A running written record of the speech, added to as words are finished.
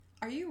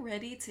Are you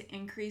ready to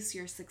increase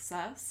your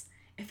success?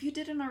 If you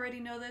didn't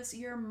already know this,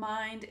 your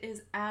mind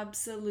is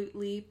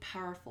absolutely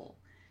powerful.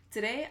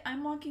 Today,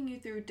 I'm walking you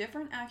through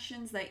different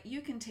actions that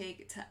you can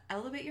take to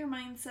elevate your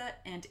mindset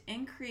and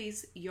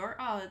increase your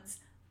odds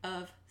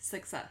of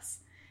success.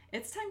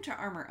 It's time to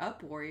armor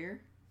up,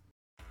 warrior.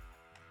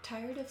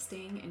 Tired of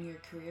staying in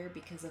your career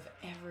because of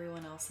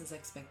everyone else's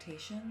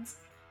expectations?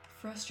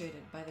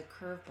 Frustrated by the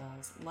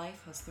curveballs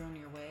life has thrown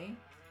your way?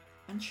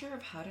 Unsure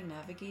of how to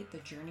navigate the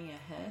journey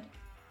ahead?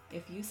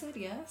 If you said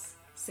yes,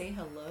 say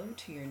hello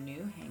to your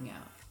new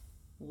hangout.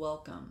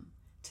 Welcome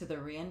to the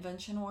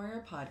Reinvention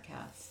Warrior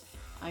podcast.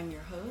 I'm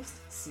your host,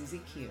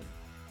 Susie Q.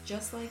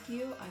 Just like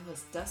you, I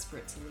was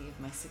desperate to leave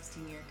my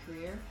 16-year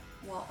career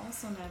while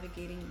also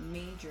navigating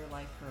major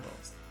life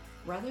hurdles.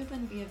 Rather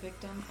than be a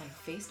victim, I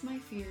faced my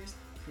fears,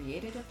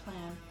 created a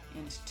plan,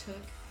 and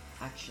took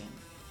action.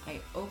 I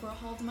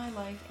overhauled my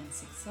life and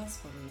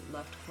successfully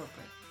left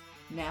corporate.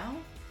 Now,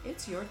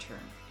 it's your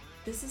turn.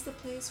 This is the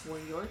place where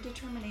your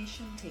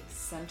determination takes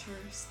center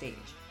stage.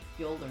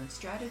 You'll learn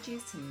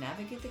strategies to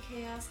navigate the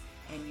chaos,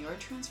 and your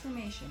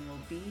transformation will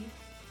be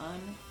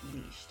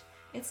unleashed.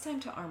 It's time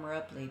to armor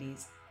up,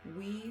 ladies.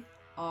 We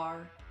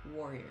are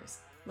warriors.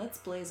 Let's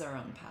blaze our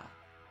own path.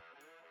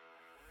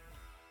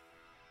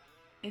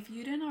 If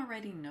you didn't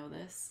already know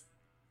this,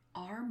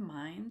 our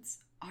minds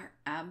are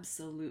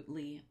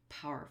absolutely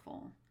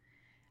powerful.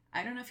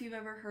 I don't know if you've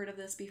ever heard of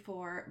this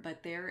before,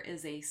 but there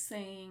is a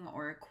saying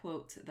or a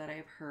quote that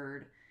I've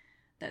heard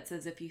that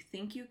says, if you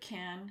think you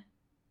can,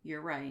 you're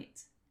right.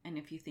 And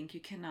if you think you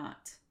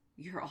cannot,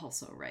 you're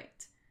also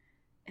right.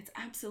 It's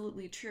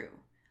absolutely true.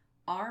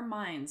 Our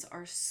minds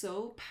are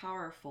so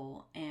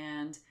powerful,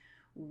 and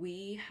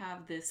we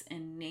have this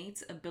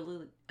innate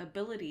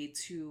ability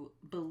to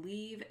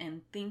believe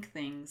and think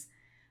things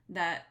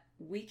that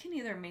we can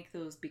either make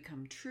those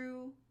become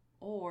true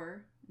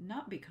or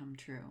not become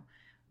true.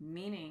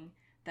 Meaning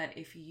that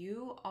if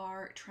you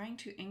are trying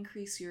to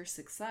increase your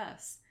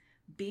success,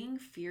 being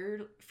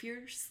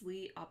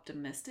fiercely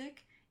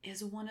optimistic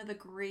is one of the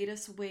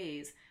greatest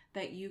ways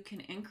that you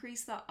can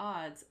increase the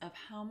odds of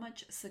how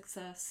much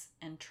success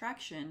and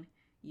traction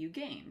you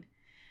gain.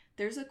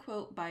 There's a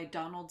quote by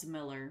Donald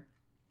Miller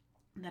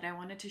that I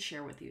wanted to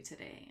share with you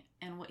today.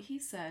 And what he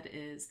said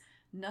is,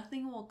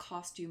 nothing will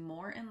cost you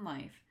more in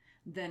life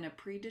than a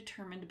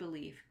predetermined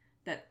belief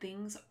that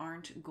things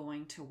aren't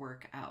going to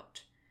work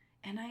out.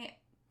 And I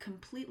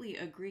completely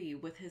agree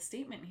with his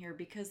statement here,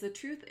 because the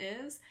truth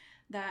is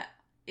that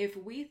if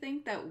we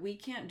think that we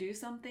can't do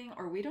something,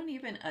 or we don't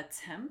even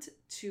attempt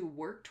to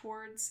work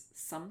towards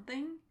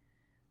something,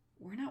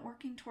 we're not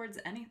working towards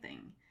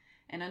anything.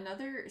 And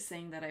another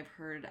saying that I've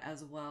heard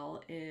as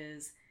well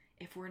is,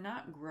 if we're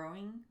not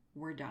growing,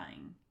 we're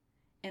dying.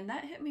 And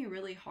that hit me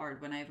really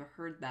hard when I've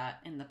heard that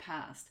in the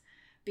past,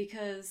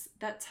 because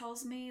that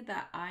tells me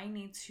that I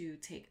need to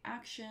take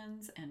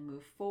actions and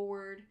move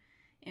forward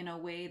in a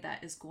way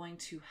that is going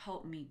to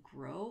help me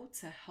grow,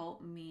 to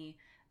help me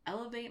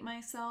elevate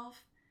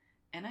myself.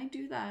 And I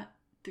do that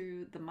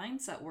through the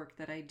mindset work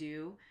that I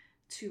do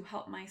to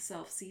help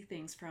myself see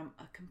things from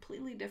a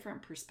completely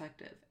different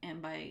perspective.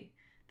 And by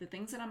the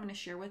things that I'm going to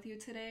share with you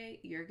today,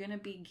 you're going to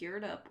be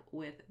geared up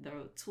with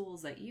the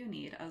tools that you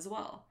need as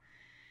well.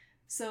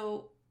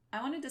 So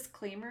I want a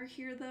disclaimer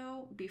here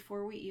though,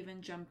 before we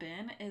even jump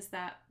in, is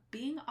that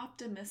being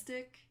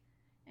optimistic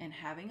and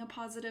having a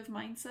positive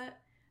mindset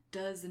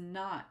does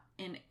not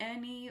in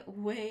any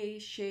way,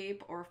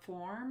 shape, or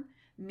form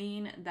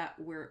mean that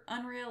we're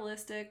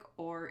unrealistic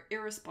or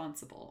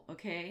irresponsible,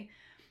 okay?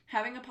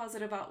 Having a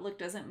positive outlook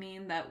doesn't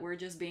mean that we're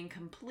just being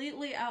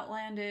completely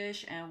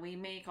outlandish and we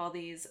make all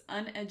these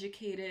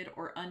uneducated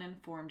or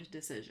uninformed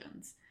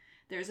decisions.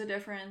 There's a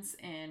difference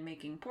in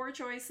making poor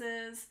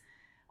choices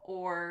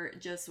or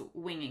just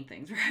winging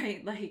things,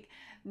 right? Like,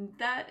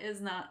 that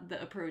is not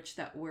the approach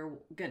that we're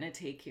gonna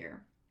take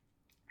here.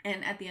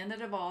 And at the end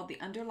of it all,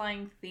 the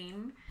underlying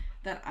theme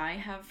that I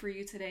have for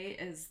you today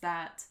is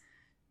that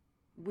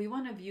we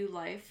want to view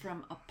life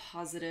from a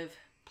positive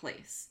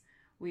place.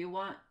 We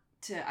want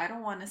to, I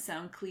don't want to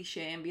sound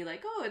cliche and be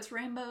like, oh, it's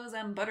rainbows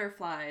and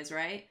butterflies,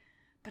 right?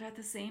 But at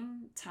the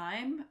same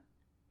time,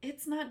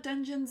 it's not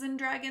Dungeons and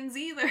Dragons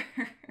either.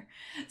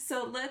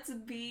 So let's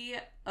be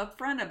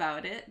upfront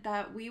about it,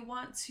 that we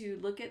want to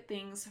look at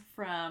things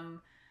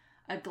from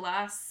a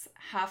glass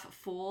half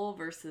full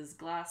versus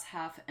glass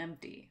half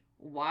empty.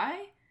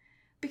 Why?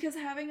 Because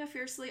having a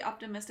fiercely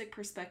optimistic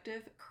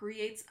perspective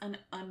creates an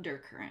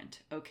undercurrent,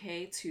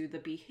 okay, to the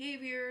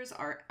behaviors,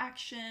 our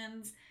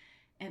actions,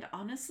 and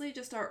honestly,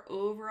 just our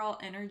overall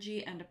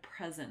energy and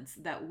presence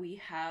that we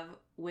have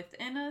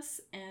within us,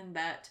 and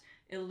that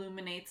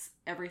illuminates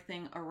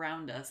everything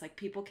around us. Like,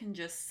 people can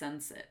just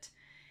sense it.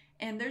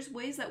 And there's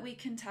ways that we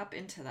can tap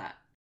into that.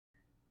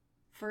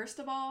 First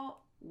of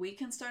all, we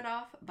can start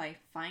off by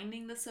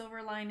finding the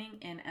silver lining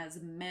in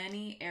as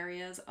many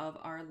areas of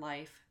our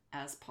life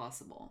as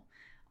possible.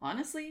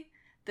 Honestly,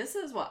 this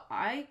is what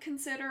I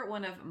consider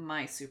one of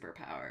my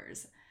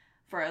superpowers.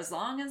 For as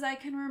long as I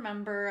can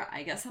remember,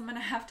 I guess I'm going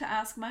to have to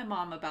ask my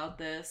mom about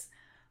this,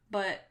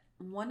 but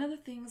one of the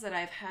things that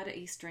I've had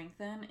a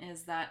strength in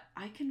is that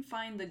I can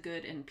find the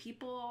good in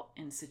people,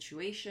 in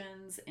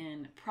situations,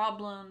 in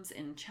problems,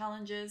 in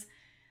challenges.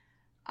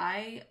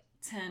 I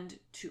tend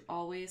to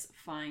always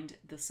find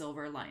the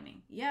silver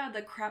lining. Yeah,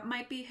 the crap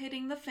might be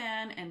hitting the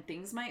fan and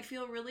things might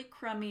feel really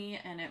crummy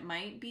and it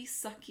might be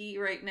sucky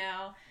right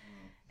now.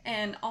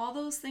 And all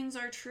those things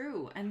are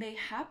true and they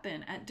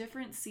happen at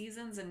different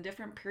seasons and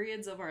different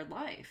periods of our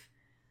life.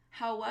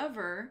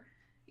 However,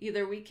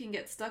 either we can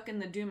get stuck in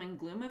the doom and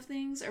gloom of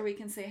things, or we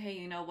can say, hey,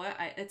 you know what?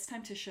 It's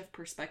time to shift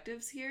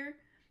perspectives here,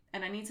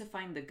 and I need to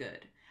find the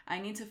good. I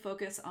need to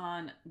focus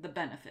on the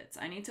benefits.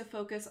 I need to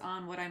focus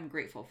on what I'm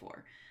grateful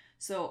for.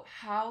 So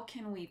how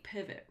can we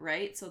pivot,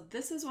 right? So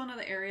this is one of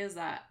the areas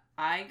that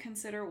I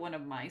consider one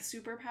of my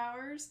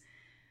superpowers,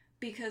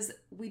 because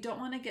we don't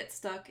want to get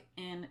stuck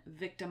in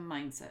victim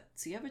mindset.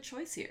 So you have a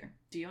choice here.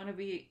 Do you want to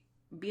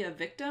be a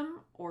victim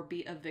or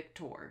be a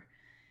victor?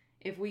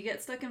 If we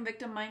get stuck in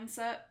victim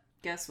mindset,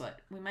 guess what?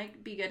 We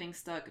might be getting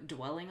stuck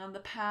dwelling on the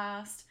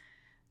past,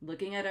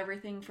 looking at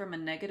everything from a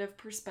negative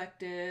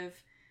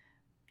perspective,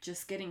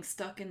 just getting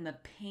stuck in the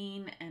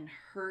pain and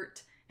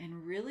hurt,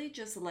 and really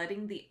just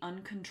letting the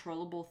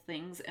uncontrollable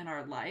things in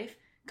our life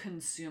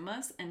consume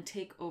us and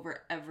take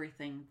over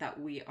everything that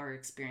we are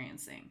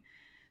experiencing.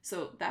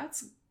 So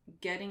that's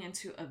getting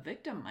into a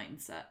victim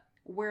mindset.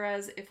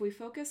 Whereas if we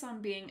focus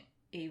on being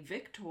a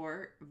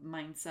victor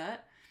mindset,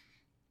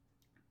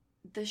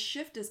 the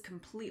shift is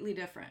completely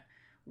different.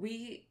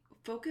 We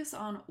focus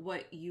on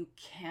what you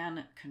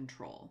can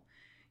control.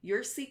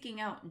 You're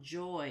seeking out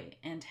joy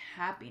and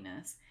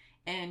happiness,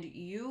 and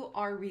you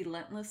are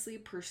relentlessly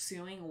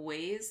pursuing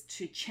ways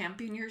to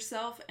champion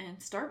yourself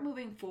and start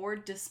moving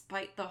forward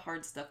despite the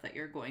hard stuff that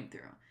you're going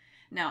through.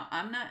 Now,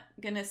 I'm not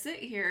going to sit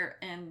here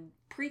and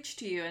preach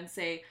to you and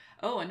say,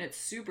 oh, and it's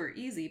super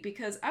easy,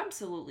 because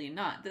absolutely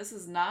not. This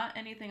is not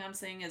anything I'm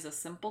saying is a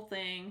simple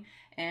thing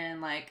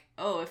and like,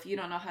 oh, if you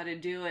don't know how to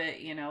do it,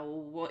 you know,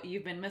 what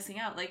you've been missing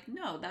out. Like,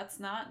 no, that's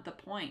not the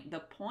point.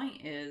 The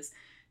point is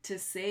to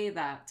say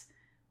that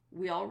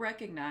we all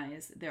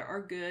recognize there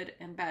are good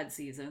and bad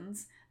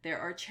seasons. There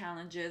are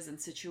challenges and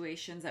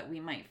situations that we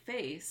might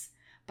face,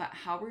 but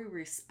how we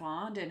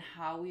respond and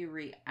how we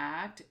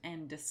react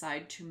and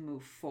decide to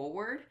move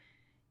forward,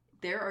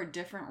 there are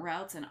different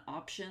routes and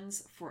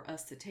options for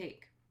us to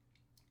take.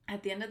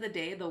 At the end of the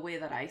day, the way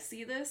that I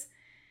see this,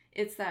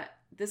 it's that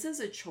this is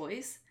a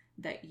choice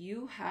that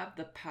you have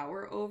the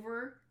power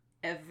over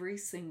every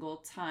single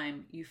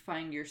time you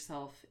find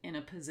yourself in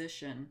a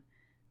position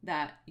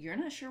that you're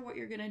not sure what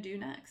you're going to do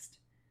next.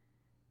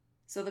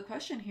 So the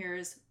question here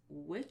is,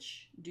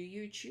 which do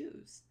you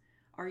choose?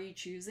 Are you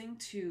choosing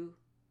to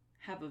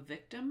have a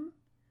victim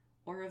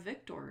or a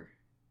victor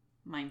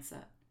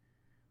mindset?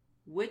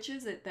 Which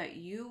is it that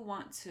you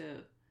want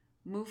to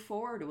move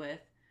forward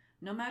with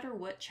no matter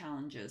what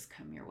challenges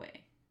come your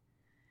way?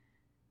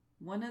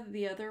 One of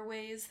the other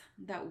ways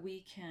that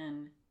we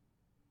can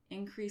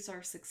increase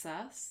our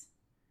success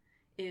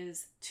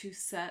is to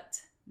set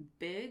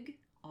big,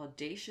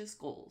 audacious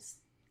goals.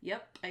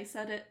 Yep, I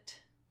said it,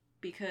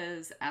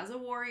 because as a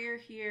warrior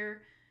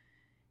here,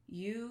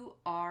 you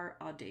are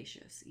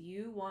audacious.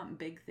 You want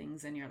big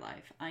things in your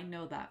life. I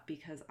know that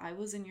because I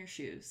was in your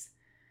shoes.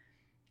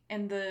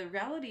 And the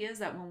reality is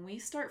that when we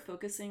start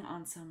focusing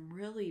on some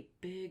really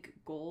big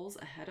goals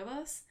ahead of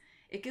us,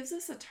 it gives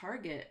us a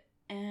target.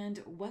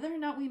 And whether or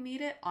not we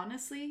meet it,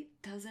 honestly,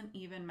 doesn't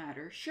even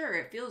matter. Sure,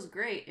 it feels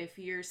great if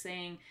you're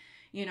saying,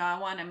 you know, I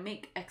want to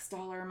make X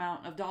dollar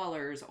amount of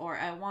dollars, or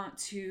I want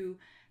to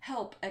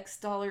help X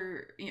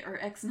dollar or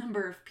X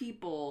number of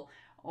people,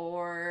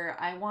 or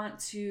I want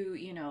to,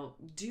 you know,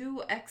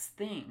 do X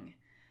thing.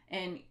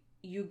 And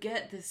you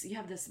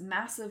have this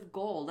massive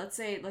goal. Let's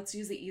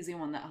use the easy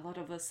one that a lot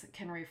of us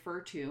can refer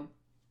to,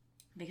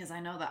 because I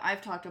know that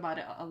I've talked about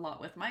it a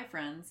lot with my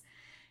friends,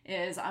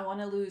 is I want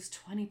to lose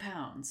 20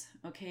 pounds.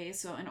 Okay,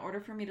 so in order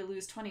for me to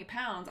lose 20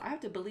 pounds, I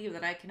have to believe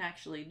that I can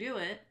actually do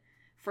it,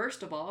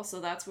 first of all. So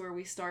that's where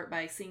we start,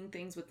 by seeing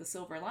things with the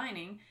silver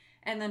lining.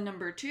 And then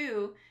number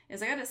two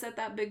is I got to set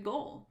that big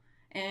goal.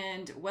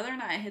 And whether or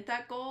not I hit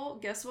that goal,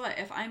 guess what?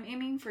 If I'm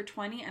aiming for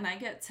 20 and I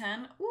get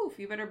 10, oof,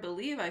 you better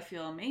believe I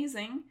feel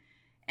amazing.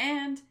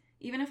 And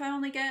even if I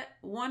only get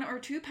 1 or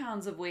 2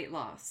 pounds of weight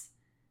loss,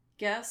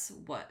 guess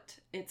what?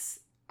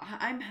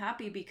 I'm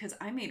happy because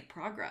I made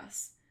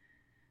progress.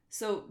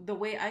 So the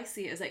way I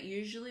see it is that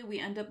usually we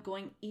end up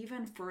going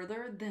even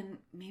further than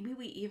maybe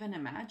we even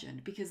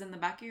imagined, because in the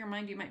back of your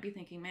mind, you might be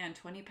thinking, man,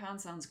 20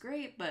 pounds sounds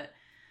great, but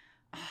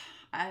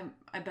I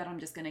bet I'm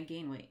just going to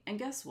gain weight. And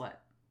guess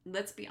what?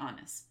 Let's be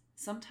honest.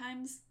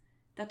 Sometimes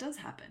that does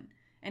happen.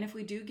 And if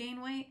we do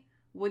gain weight,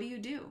 what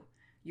do?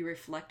 You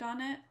reflect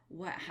on it.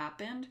 What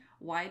happened?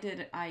 Why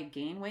did I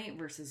gain weight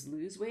versus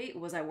lose weight?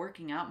 Was I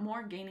working out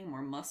more, gaining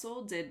more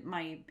muscle? Did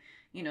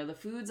the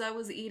foods I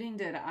was eating,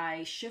 did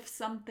I shift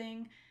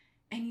something?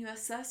 And you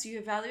assess, you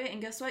evaluate,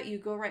 and guess what? You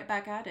go right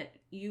back at it.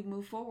 You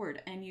move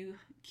forward and you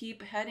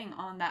keep heading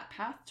on that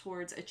path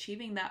towards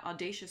achieving that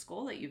audacious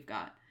goal that you've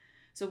got.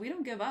 So we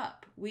don't give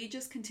up. We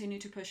just continue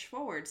to push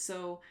forward.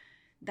 So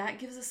that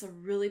gives us a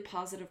really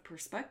positive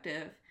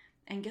perspective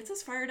and gets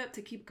us fired up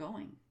to keep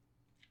going.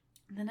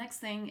 The next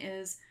thing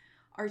is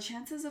our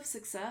chances of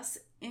success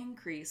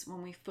increase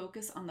when we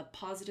focus on the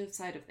positive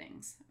side of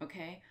things,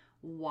 okay?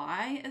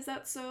 Why is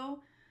that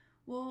so?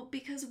 Well,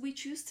 because we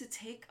choose to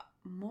take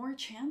more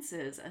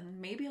chances and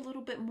maybe a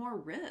little bit more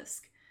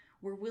risk.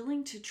 We're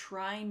willing to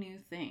try new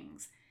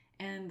things.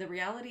 And the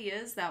reality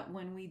is that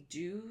when we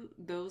do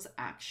those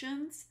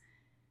actions,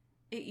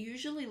 it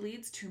usually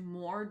leads to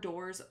more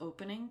doors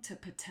opening to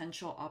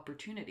potential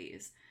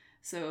opportunities.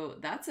 So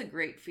that's a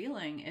great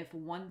feeling if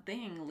one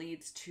thing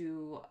leads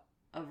to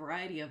a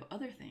variety of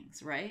other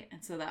things, right?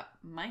 And so that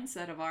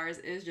mindset of ours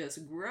is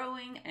just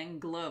growing and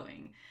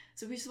glowing.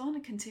 So we just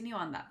want to continue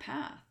on that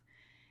path.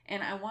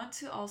 And I want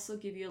to also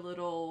give you a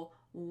little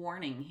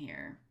warning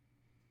here.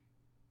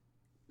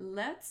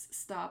 Let's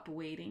stop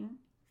waiting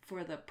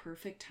for the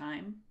perfect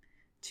time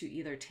to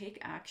either take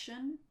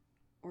action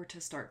or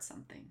to start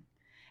something.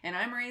 And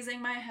I'm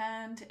raising my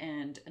hand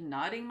and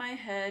nodding my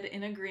head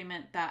in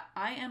agreement that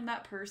I am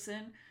that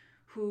person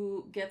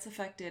who gets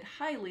affected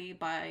highly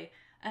by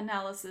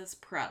analysis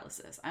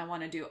paralysis. I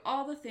want to do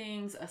all the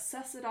things,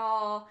 assess it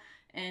all,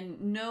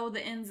 and know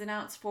the ins and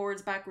outs,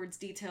 forwards, backwards,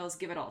 details,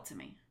 give it all to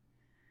me.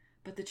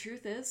 But the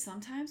truth is,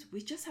 sometimes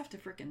we just have to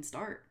freaking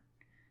start.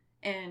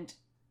 And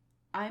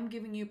I'm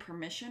giving you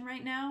permission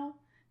right now.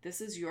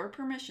 This is your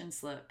permission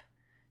slip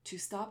to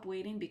stop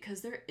waiting,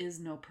 because there is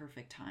no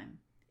perfect time.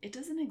 It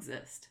doesn't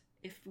exist.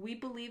 If we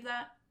believe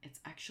that, it's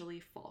actually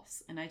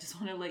false. And I just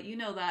want to let you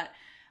know that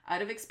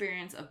out of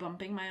experience of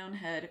bumping my own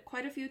head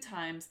quite a few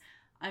times,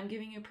 I'm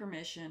giving you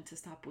permission to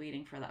stop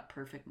waiting for that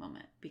perfect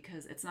moment,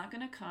 because it's not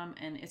going to come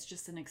and it's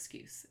just an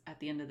excuse at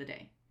the end of the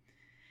day.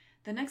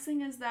 The next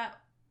thing is that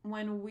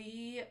when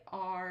we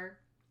are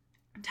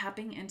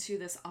tapping into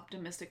this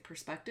optimistic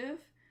perspective,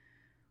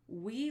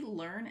 we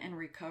learn and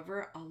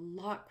recover a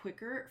lot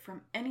quicker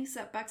from any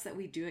setbacks that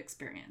we do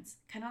experience.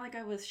 Kind of like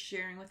I was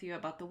sharing with you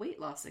about the weight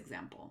loss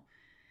example.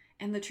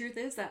 And the truth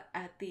is that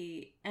at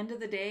the end of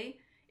the day,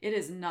 it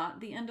is not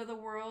the end of the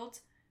world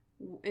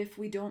if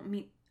we don't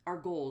meet our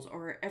goals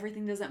or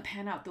everything doesn't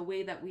pan out the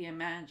way that we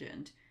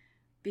imagined.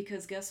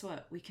 Because guess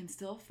what? We can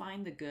still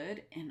find the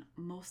good in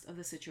most of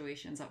the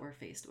situations that we're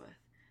faced with.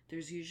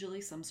 There's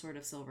usually some sort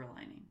of silver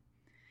lining.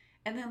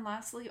 And then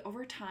lastly,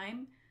 over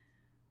time,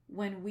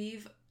 when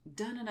we've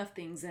done enough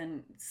things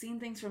and seen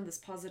things from this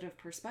positive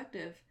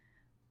perspective,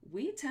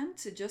 we tend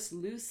to just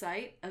lose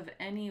sight of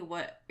any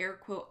what air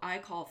quote I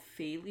call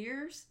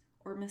failures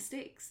or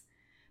mistakes.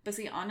 But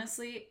see,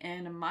 honestly,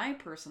 in my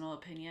personal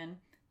opinion,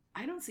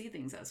 I don't see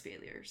things as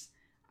failures.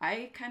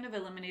 I kind of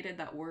eliminated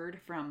that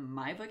word from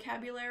my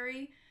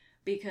vocabulary,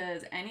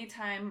 because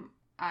anytime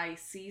I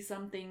see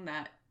something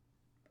that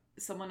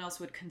someone else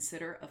would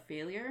consider a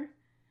failure,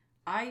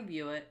 I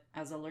view it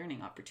as a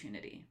learning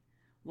opportunity.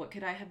 What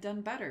could I have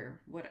done better?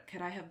 What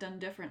could I have done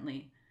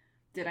differently?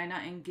 Did I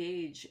not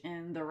engage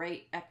in the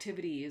right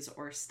activities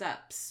or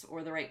steps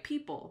or the right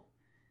people?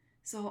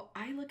 So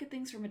I look at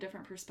things from a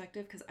different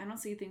perspective, because I don't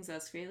see things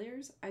as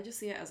failures. I just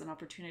see it as an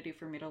opportunity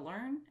for me to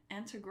learn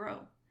and to grow.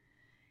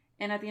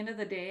 And at the end of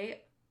the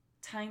day,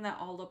 tying that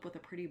all up with a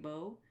pretty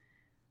bow,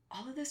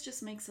 all of this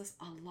just makes us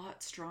a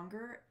lot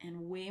stronger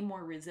and way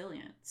more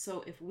resilient.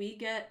 So if we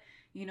get,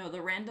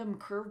 the random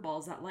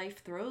curveballs that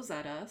life throws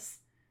at us,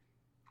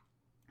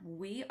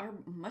 we are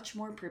much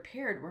more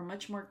prepared. We're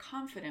much more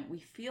confident. We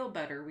feel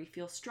better. We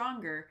feel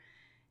stronger.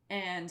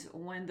 And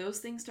when those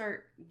things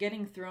start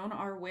getting thrown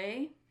our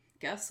way,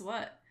 guess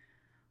what?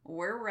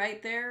 We're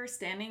right there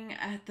standing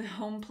at the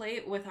home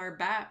plate with our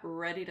bat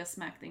ready to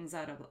smack things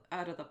out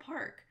of the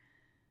park,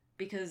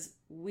 because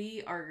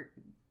we are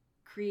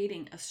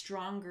creating a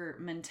stronger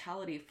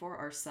mentality for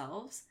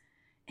ourselves,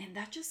 and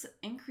that just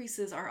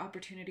increases our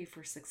opportunity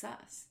for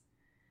success.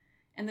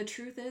 And the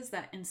truth is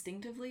that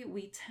instinctively,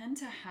 we tend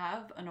to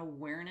have an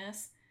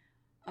awareness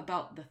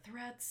about the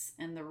threats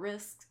and the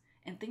risks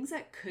and things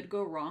that could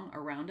go wrong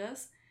around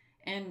us.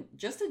 And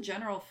just a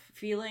general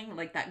feeling,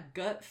 like that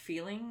gut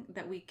feeling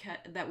that we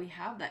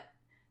have, that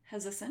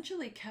has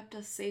essentially kept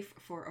us safe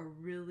for a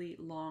really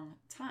long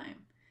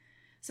time.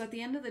 So at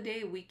the end of the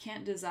day, we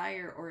can't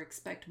desire or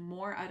expect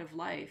more out of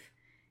life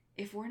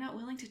if we're not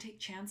willing to take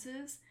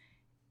chances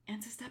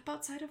and to step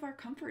outside of our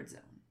comfort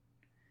zone.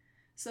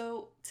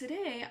 So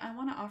today, I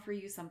want to offer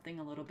you something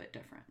a little bit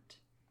different.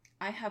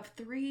 I have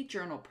 3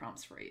 journal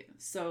prompts for you.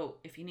 So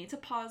if you need to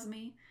pause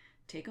me,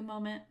 take a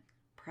moment,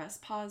 press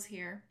pause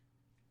here,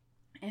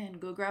 and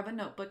go grab a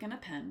notebook and a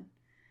pen.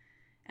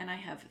 And I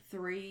have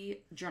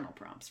 3 journal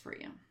prompts for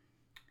you.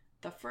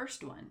 The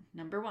first one,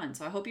 number 1.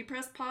 So I hope you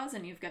press pause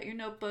and you've got your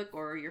notebook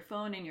or your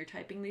phone and you're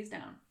typing these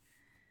down.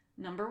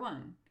 Number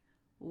 1,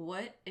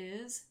 what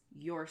is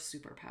your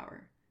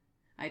superpower?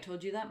 I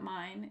told you that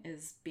mine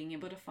is being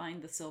able to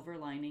find the silver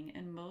lining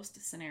in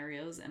most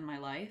scenarios in my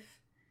life.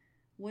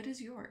 What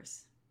is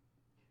yours?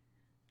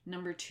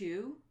 Number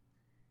 2,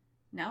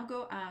 now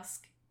go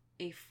ask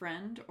a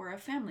friend or a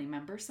family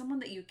member, someone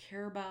that you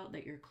care about,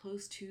 that you're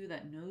close to,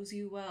 that knows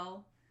you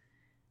well.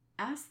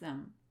 Ask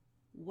them,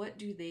 what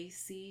do they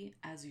see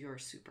as your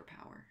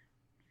superpower?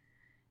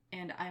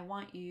 And I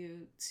want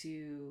you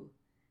to,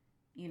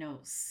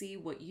 see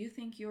what you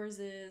think yours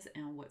is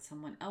and what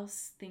someone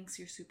else thinks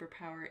your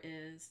superpower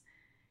is.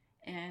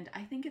 And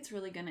I think it's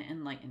really going to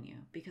enlighten you,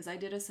 because I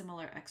did a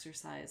similar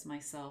exercise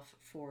myself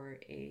for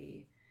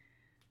a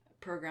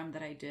program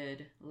that I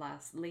did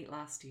late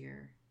last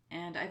year.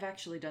 And I've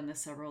actually done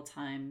this several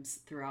times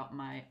throughout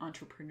my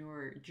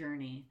entrepreneur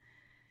journey.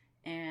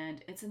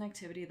 And it's an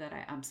activity that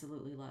I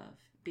absolutely love,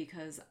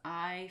 because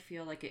I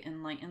feel like it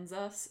enlightens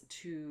us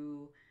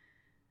to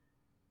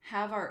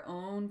have our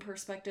own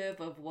perspective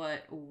of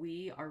what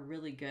we are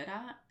really good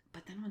at.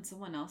 But then when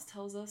someone else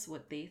tells us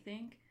what they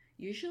think,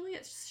 usually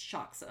it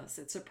shocks us.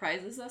 It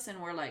surprises us,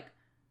 and we're like,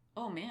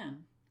 oh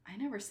man, I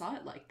never saw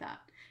it like that.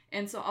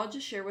 And so I'll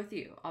just share with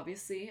you.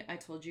 Obviously, I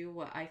told you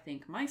what I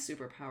think my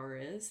superpower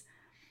is.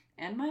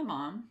 And my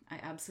mom,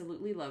 I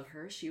absolutely love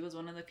her. She was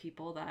one of the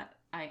people that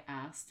I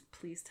asked,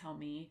 please tell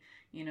me,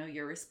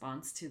 your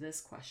response to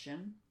this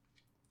question.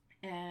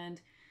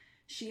 And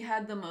she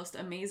had the most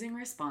amazing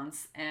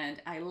response.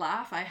 And I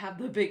laugh. I have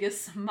the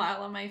biggest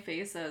smile on my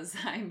face as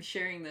I'm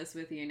sharing this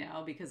with you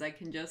now, because I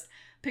can just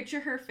picture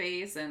her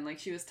face, and like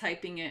she was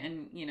typing it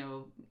and,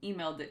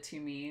 emailed it to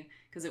me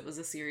because it was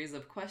a series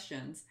of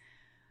questions.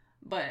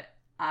 But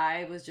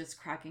I was just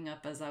cracking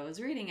up as I was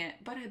reading it,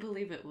 but I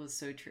believe it was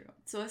so true.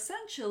 So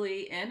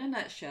essentially, in a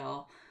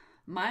nutshell,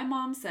 my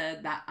mom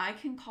said that I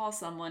can call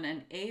someone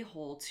an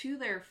a-hole to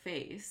their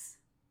face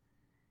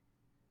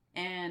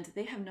and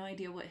they have no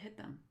idea what hit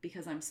them,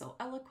 because I'm so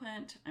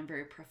eloquent, I'm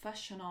very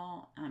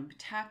professional, I'm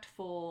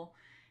tactful,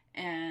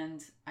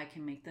 and I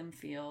can make them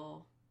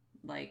feel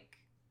like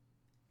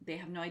they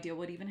have no idea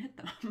what even hit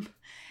them.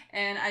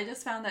 And I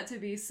just found that to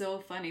be so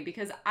funny,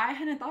 because I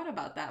hadn't thought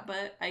about that.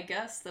 But I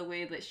guess the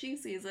way that she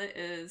sees it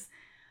is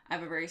I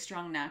have a very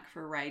strong knack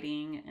for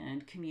writing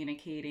and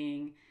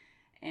communicating.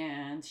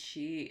 And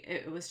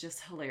it was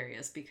just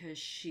hilarious, because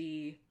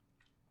she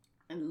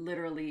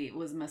literally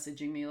was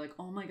messaging me like,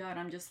 oh my God,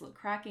 I'm just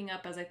cracking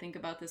up as I think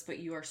about this, but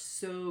you are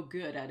so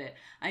good at it.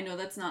 I know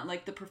that's not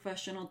like the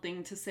professional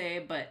thing to say,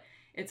 but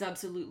it's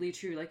absolutely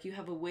true. Like, you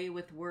have a way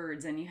with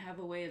words, and you have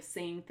a way of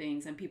saying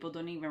things, and people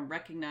don't even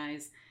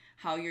recognize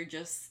how you're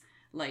just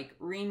like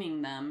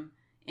reaming them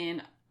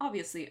in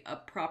obviously a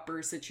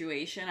proper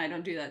situation. I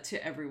don't do that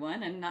to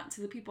everyone, and not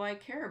to the people I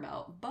care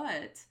about,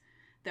 but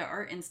there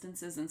are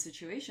instances and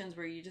situations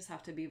where you just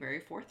have to be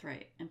very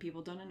forthright, and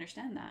people don't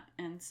understand that.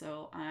 And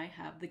so I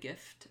have the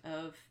gift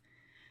of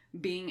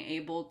being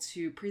able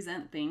to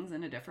present things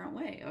in a different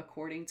way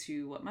according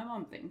to what my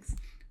mom thinks,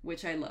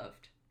 which I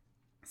loved.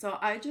 So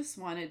I just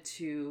wanted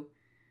to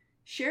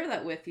share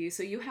that with you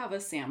so you have a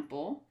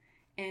sample,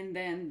 and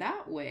then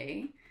that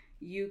way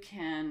you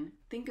can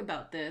think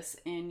about this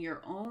in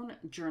your own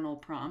journal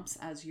prompts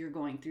as you're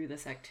going through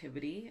this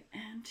activity,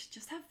 and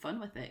just have fun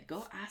with it.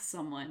 Go ask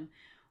someone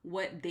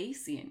what they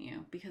see in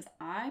you, because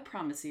I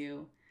promise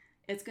you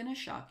it's going to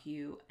shock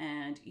you,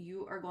 and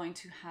you are going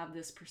to have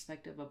this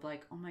perspective of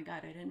like, oh my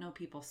God, I didn't know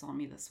people saw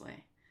me this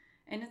way.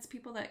 And it's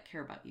people that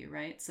care about you,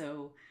 right?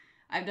 So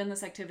I've done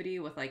this activity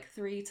with like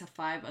 3 to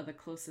 5 of the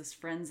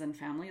closest friends and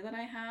family that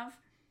I have.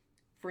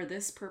 For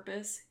this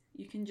purpose,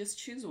 you can just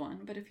choose one,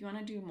 but if you want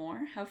to do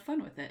more, have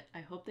fun with it. I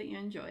hope that you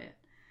enjoy it.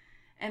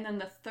 And then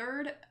the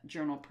third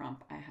journal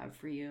prompt I have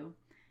for you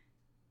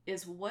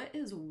is, what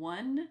is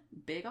one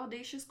big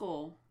audacious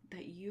goal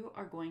that you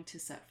are going to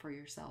set for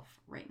yourself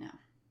right now?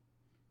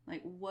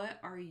 Like, what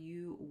are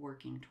you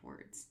working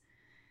towards?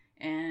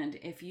 And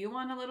if you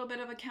want a little bit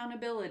of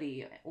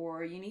accountability,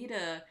 or you need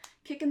a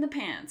kick in the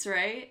pants,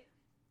 right?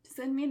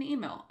 Send me an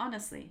email.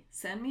 Honestly,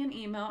 send me an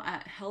email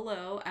at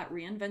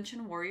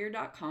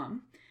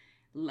hello@reinventionwarrior.com.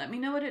 Let me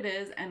know what it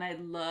is, and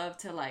I'd love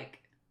to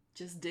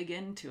just dig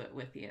into it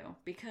with you,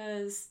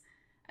 because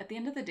at the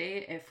end of the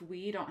day, if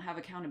we don't have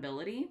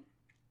accountability,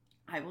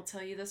 I will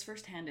tell you this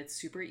firsthand, it's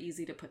super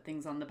easy to put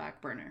things on the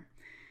back burner.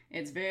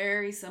 It's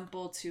very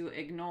simple to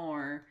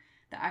ignore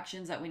the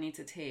actions that we need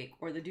to take,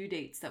 or the due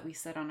dates that we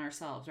set on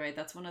ourselves, right?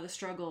 That's one of the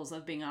struggles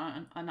of being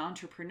an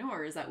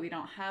entrepreneur, is that we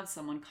don't have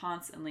someone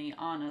constantly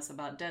on us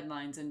about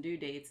deadlines and due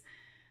dates.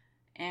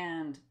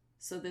 And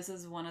so this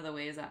is one of the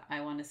ways that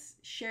I want to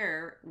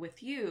share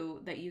with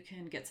you that you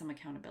can get some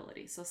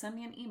accountability. So send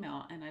me an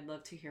email, and I'd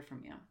love to hear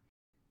from you.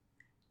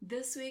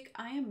 This week,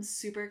 I am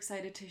super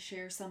excited to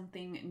share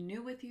something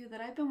new with you that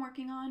I've been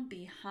working on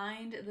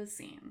behind the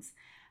scenes.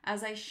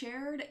 As I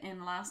shared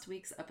in last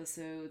week's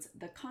episodes,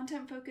 the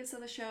content focus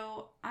of the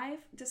show,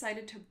 I've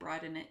decided to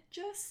broaden it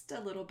just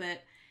a little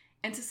bit.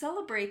 And to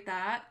celebrate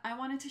that, I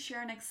wanted to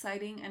share an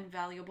exciting and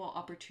valuable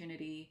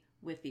opportunity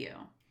with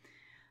you.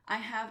 I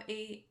have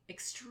a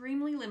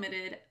extremely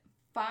limited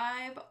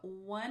 5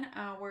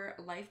 one-hour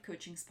life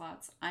coaching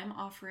spots I'm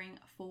offering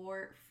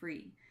for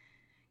free.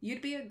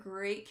 You'd be a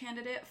great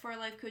candidate for a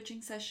life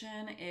coaching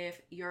session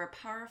if you're a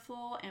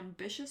powerful,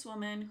 ambitious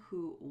woman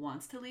who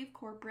wants to leave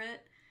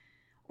corporate,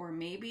 or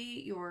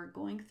maybe you're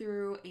going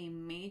through a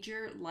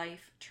major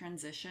life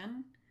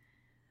transition,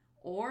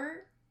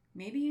 or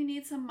Maybe you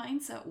need some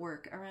mindset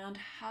work around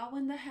how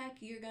in the heck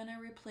you're going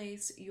to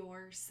replace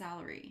your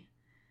salary.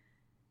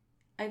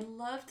 I'd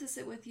love to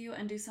sit with you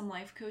and do some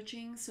life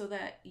coaching so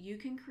that you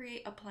can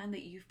create a plan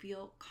that you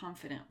feel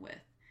confident with.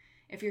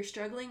 If you're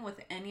struggling with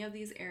any of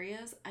these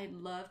areas, I'd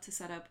love to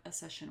set up a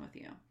session with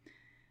you.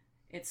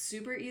 It's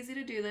super easy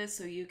to do this,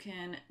 so you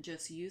can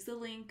just use the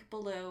link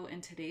below in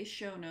today's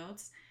show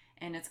notes,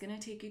 and it's going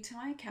to take you to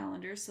my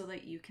calendar so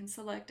that you can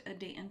select a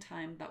date and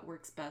time that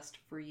works best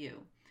for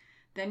you.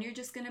 Then you're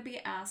just going to be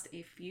asked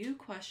a few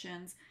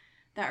questions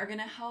that are going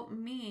to help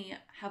me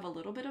have a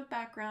little bit of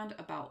background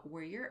about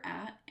where you're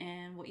at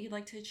and what you'd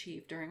like to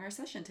achieve during our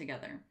session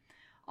together.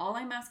 All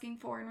I'm asking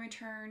for in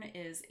return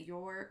is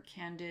your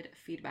candid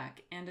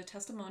feedback and a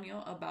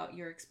testimonial about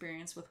your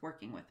experience with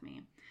working with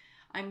me.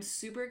 I'm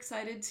super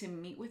excited to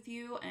meet with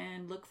you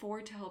and look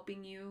forward to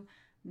helping you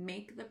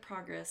make the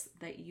progress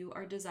that you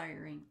are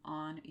desiring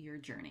on your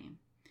journey.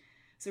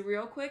 So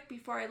real quick,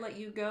 before I let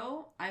you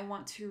go, I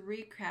want to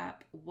recap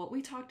what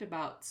we talked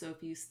about. So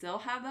if you still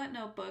have that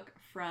notebook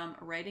from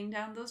writing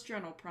down those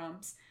journal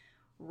prompts,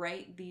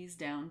 write these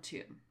down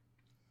too.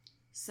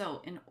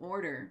 So in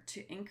order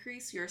to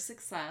increase your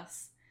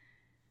success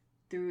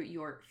through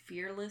your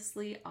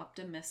fearlessly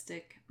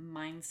optimistic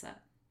mindset,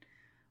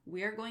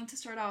 we are going to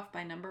start off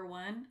by number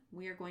 1,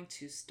 we are going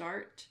to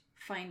start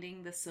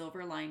finding the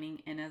silver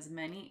lining in as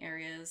many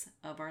areas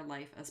of our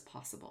life as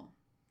possible.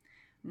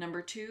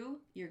 Number 2,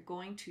 you're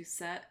going to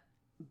set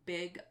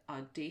big,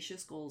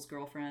 audacious goals,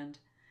 girlfriend.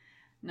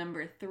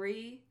 Number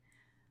 3,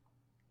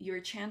 your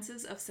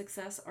chances of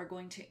success are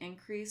going to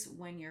increase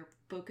when you're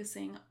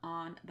focusing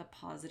on the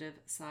positive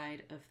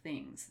side of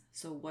things.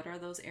 So what are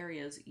those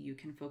areas you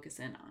can focus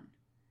in on?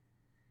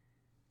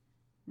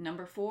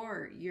 Number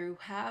 4, you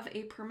have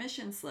a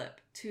permission slip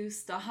to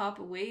stop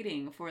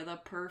waiting for the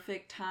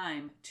perfect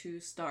time to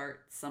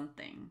start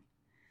something.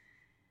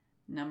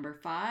 Number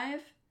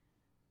 5,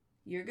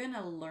 you're going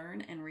to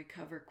learn and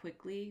recover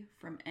quickly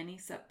from any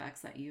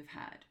setbacks that you've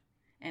had.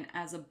 And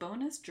as a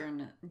bonus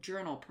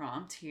journal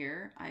prompt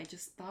here, I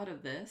just thought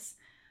of this.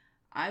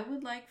 I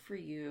would like for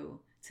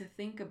you to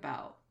think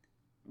about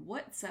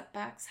what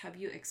setbacks have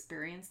you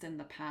experienced in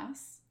the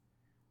past?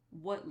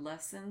 What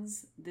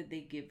lessons did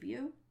they give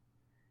you?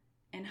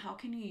 And how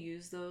can you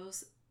use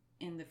those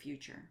in the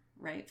future,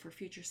 right? For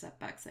future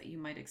setbacks that you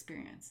might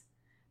experience.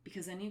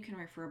 Because then you can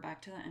refer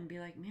back to that and be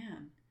like,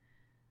 man,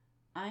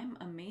 I'm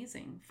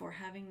amazing for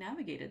having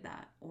navigated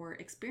that or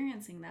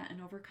experiencing that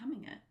and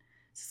overcoming it.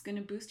 So it's going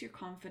to boost your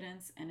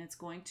confidence, and it's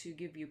going to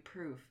give you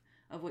proof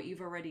of what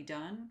you've already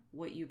done,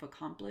 what you've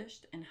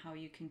accomplished, and how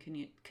you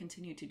can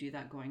continue to do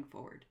that going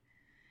forward.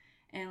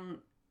 And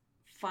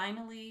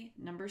finally,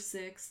 number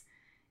 6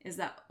 is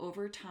that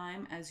over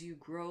time, as you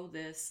grow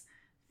this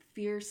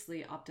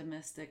fiercely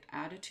optimistic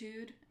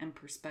attitude and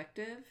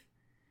perspective,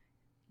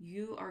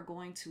 you are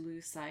going to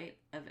lose sight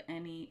of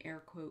any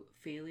air quote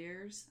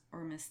failures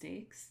or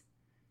mistakes,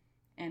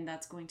 and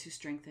that's going to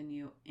strengthen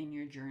you in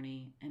your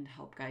journey and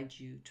help guide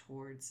you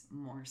towards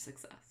more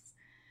success.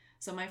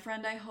 So my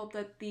friend, I hope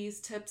that these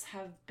tips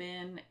have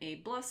been a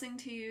blessing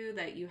to you,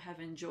 that you have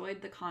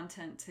enjoyed the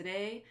content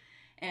today.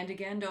 And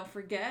again, don't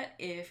forget,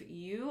 if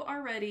you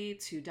are ready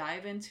to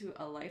dive into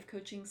a life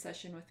coaching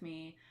session with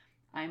me,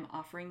 I'm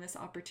offering this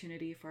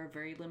opportunity for a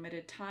very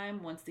limited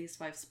time. Once these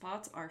 5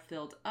 spots are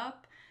filled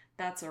up,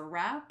 that's a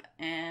wrap,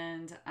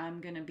 and I'm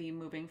going to be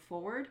moving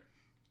forward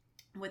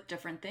with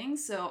different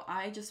things. So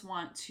I just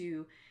want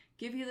to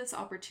give you this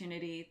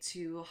opportunity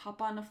to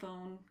hop on a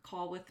phone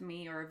call with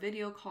me or a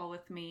video call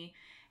with me,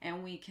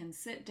 and we can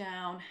sit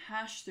down,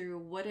 hash through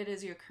what it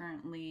is you're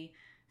currently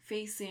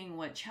facing,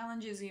 what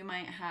challenges you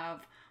might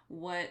have,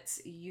 what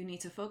you need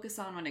to focus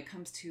on when it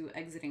comes to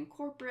exiting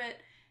corporate,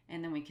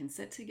 and then we can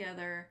sit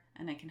together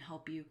and I can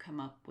help you come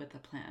up with a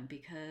plan,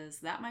 because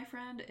that, my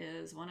friend,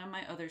 is one of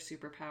my other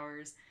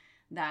superpowers,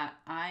 that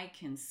I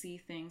can see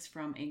things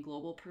from a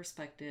global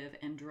perspective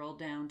and drill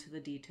down to the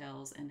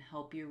details and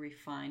help you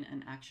refine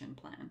an action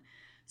plan.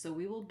 So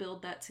we will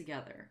build that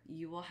together.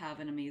 You will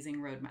have an amazing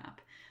roadmap.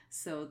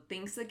 So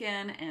thanks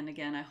again. And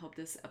again, I hope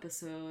this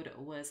episode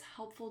was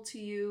helpful to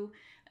you.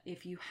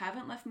 If you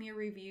haven't left me a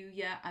review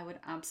yet, I would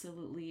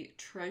absolutely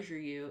treasure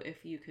you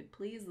if you could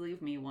please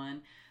leave me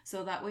one.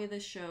 So that way the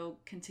show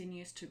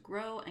continues to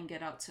grow and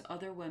get out to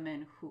other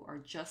women who are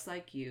just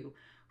like you,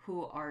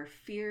 who are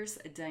fierce,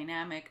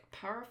 dynamic,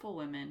 powerful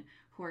women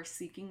who are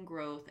seeking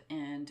growth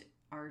and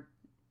are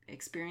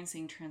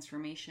experiencing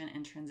transformation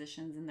and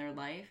transitions in their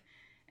life.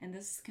 And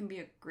this can be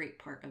a great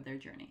part of their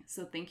journey.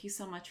 So thank you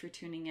so much for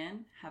tuning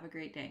in. Have a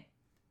great day.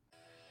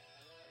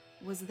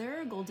 Was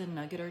there a golden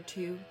nugget or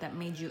two that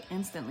made you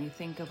instantly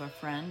think of a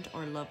friend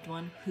or loved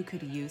one who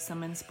could use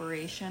some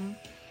inspiration?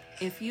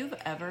 If you've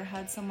ever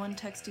had someone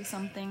text you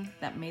something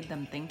that made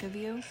them think of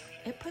you,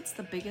 it puts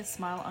the biggest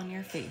smile on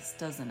your face,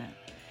 doesn't it?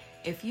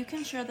 If you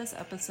can share this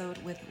episode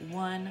with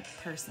one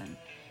person,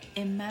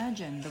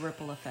 imagine the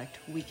ripple effect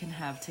we can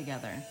have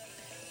together.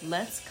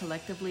 Let's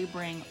collectively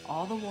bring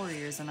all the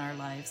warriors in our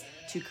lives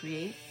to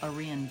create a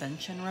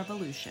reinvention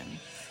revolution.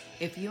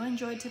 If you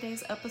enjoyed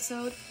today's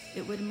episode,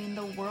 it would mean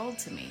the world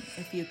to me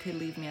if you could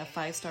leave me a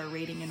 5-star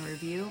rating and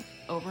review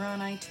over on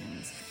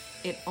iTunes.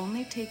 It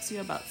only takes you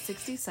about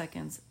 60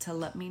 seconds to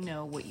let me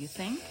know what you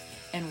think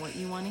and what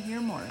you want to hear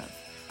more of.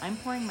 I'm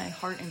pouring my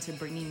heart into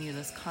bringing you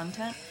this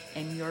content,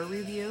 and your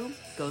review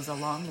goes a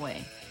long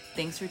way.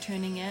 Thanks for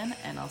tuning in,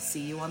 and I'll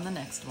see you on the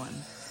next one.